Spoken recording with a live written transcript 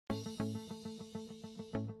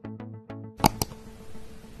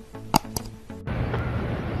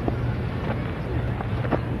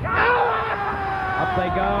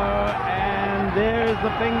the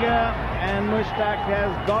finger, and Mushtaq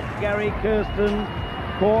has got Gary Kirsten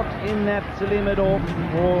caught in that silly mid-off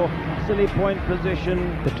or silly point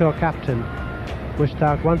position. The tour captain,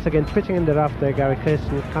 Mushtaq, once again pitching in the rough there. Gary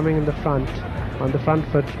Kirsten coming in the front, on the front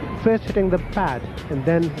foot, first hitting the pad and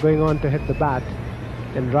then going on to hit the bat.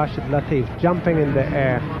 And Rashid Latif jumping in the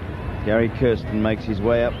air. Gary Kirsten makes his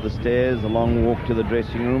way up the stairs, a long walk to the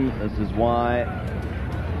dressing room. This is why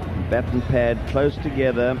bat and pad close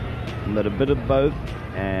together, but a bit of both,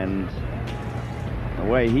 and the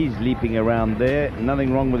way he's leaping around there,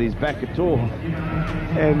 nothing wrong with his back at all.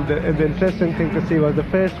 And the interesting thing to see was the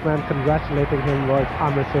first man congratulating him was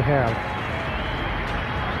Amir Suhail.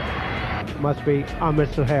 Must be Amir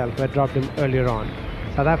Suhail, who had dropped him earlier on.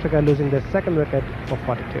 South Africa losing their second wicket for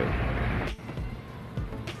 42.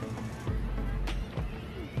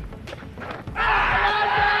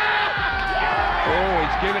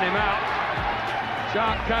 Given him out.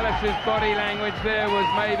 Jacques Kallis' body language there was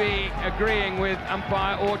maybe agreeing with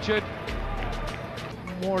umpire Orchard.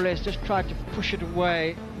 More or less just tried to push it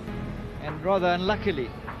away, and rather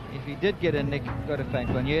unluckily, if he did get a nick, got a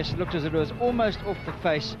faint one. Yes, it looked as if it was almost off the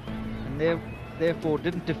face, and therefore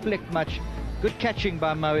didn't deflect much. Good catching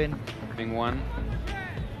by Moen. One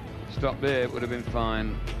stop there, it would have been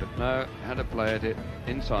fine, but no, had to play at it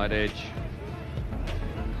inside edge.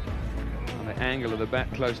 The angle of the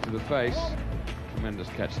bat close to the face. Tremendous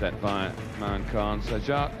catch that by Moen Khan. So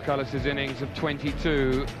Jacques Kallis' innings of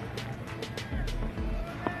 22.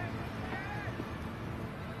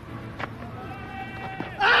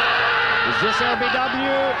 Is this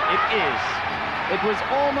LBW? It is. It was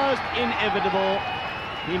almost inevitable.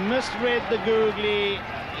 He misread the googly.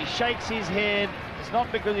 He shakes his head. It's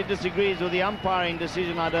not because he disagrees with the umpiring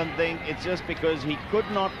decision, I don't think. It's just because he could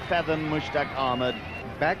not fathom Mushtaq Ahmed.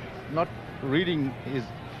 Back not reading his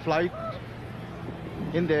flight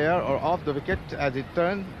in the air or off the wicket as he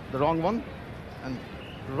turned the wrong one and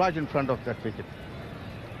right in front of that wicket.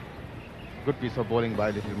 Good piece of bowling by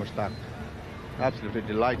little Mushtaq. Absolutely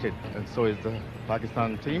delighted, and so is the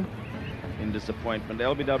Pakistan team. In disappointment,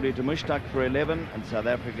 LBW to Mushtaq for 11, and South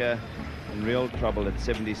Africa in real trouble at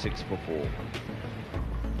 76 for 4.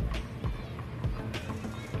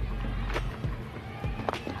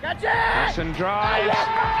 Hassan drives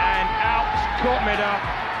and out, caught mid-up.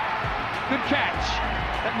 Good catch.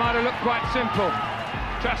 That might have looked quite simple.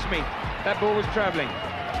 Trust me, that ball was travelling.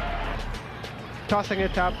 Tossing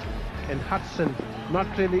it up, and Hudson not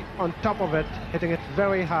really on top of it, hitting it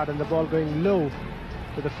very hard, and the ball going low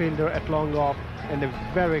to the fielder at long off, and a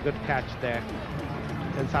very good catch there.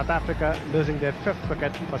 And South Africa losing their 5th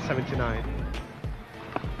wicket for 79.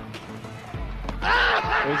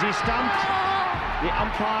 Was he stumped? The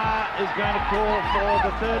umpire is going to call for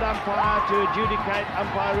the third umpire to adjudicate,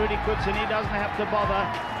 umpire Rudy Coetzer. He doesn't have to bother.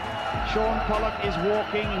 Shaun Pollock is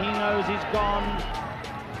walking, he knows he's gone.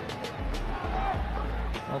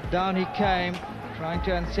 Well, down he came, trying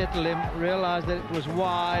to unsettle him, realized that it was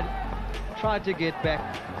wide, tried to get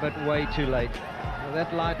back, but way too late. Well,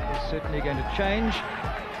 that light is certainly going to change.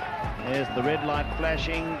 There's the red light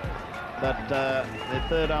flashing, but the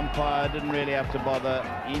third umpire didn't really have to bother.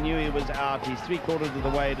 He knew he was out. He's 3/4 of the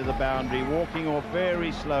way to the boundary, walking off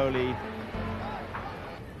very slowly.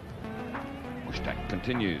 Mushtaq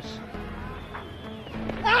continues.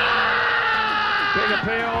 Big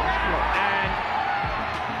appeal, and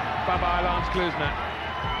bye-bye Lance Klusener.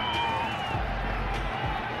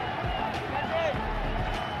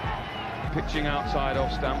 Pitching outside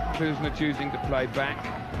off stump, Klusener choosing to play back,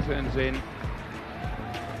 turns in.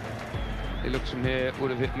 He looks from here, would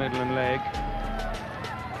have hit middle and leg.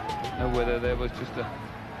 Don't know whether there was just a...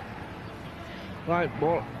 Right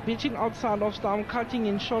ball, pitching outside off stump, cutting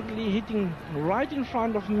in shortly, hitting right in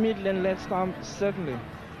front of middle and left stump, certainly.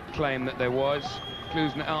 Claim that there was.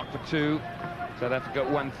 Klusener out for 2. South Africa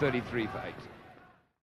 133 for 8.